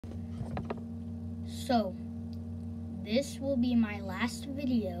So, this will be my last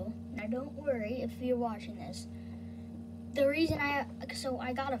video. Now don't worry if you're watching this. The reason I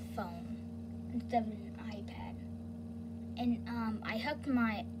got a phone instead of an iPad. And I hooked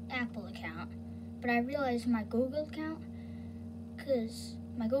my Apple account, but I realized my Google account, because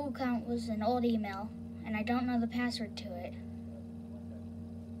my Google account was an old email and I don't know the password to it.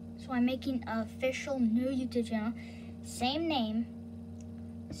 So I'm making an official new YouTube channel, same name,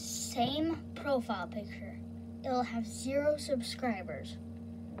 same profile picture. It'll have 0 subscribers.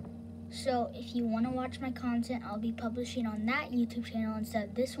 So if you want to watch my content, I'll be publishing on that YouTube channel instead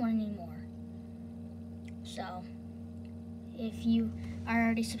of this one anymore. So if you are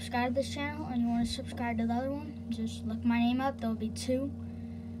already subscribed to this channel and you want to subscribe to the other one, just look my name up. There'll be 2.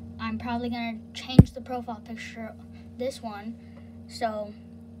 I'm probably going to change the profile picture, this one, so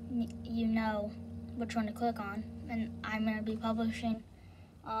you know which one to click on. And I'm going to be publishing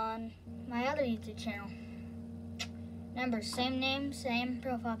on my other YouTube channel. Remember, same name, same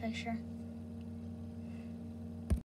profile picture.